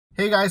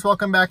Hey guys,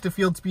 welcome back to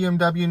Fields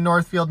BMW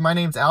Northfield. My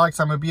name's Alex.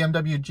 I'm a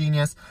BMW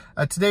genius.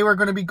 Today we're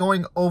going to be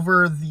going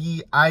over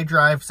the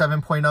iDrive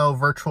 7.0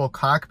 virtual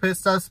cockpit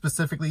stuff,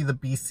 specifically the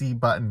BC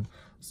button.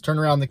 Let's turn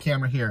around the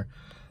camera here.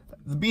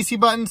 The BC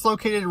button is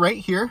located right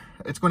here.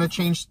 It's going to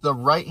change the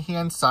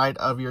right-hand side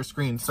of your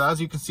screen. So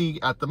as you can see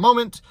at the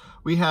moment,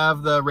 we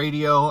have the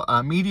radio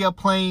media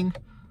playing.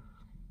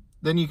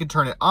 Then you can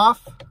turn it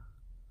off,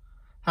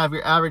 have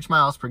your average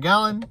miles per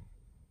gallon,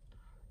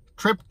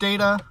 trip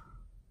data,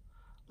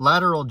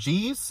 lateral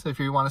G's, if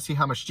you want to see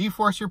how much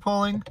G-force you're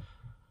pulling,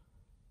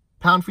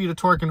 pound-feet of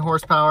torque and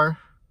horsepower,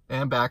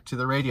 and back to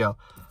the radio.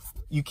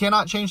 You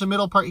cannot change the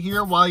middle part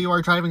here. While you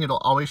are driving, it'll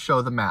always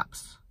show the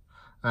maps.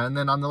 And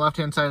then on the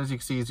left-hand side, as you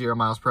can see, 0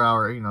 miles per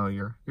hour, you know,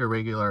 your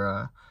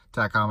regular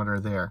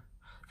tachometer there.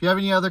 If you have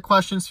any other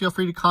questions, feel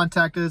free to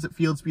contact us at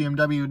Fields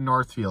BMW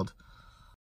Northfield.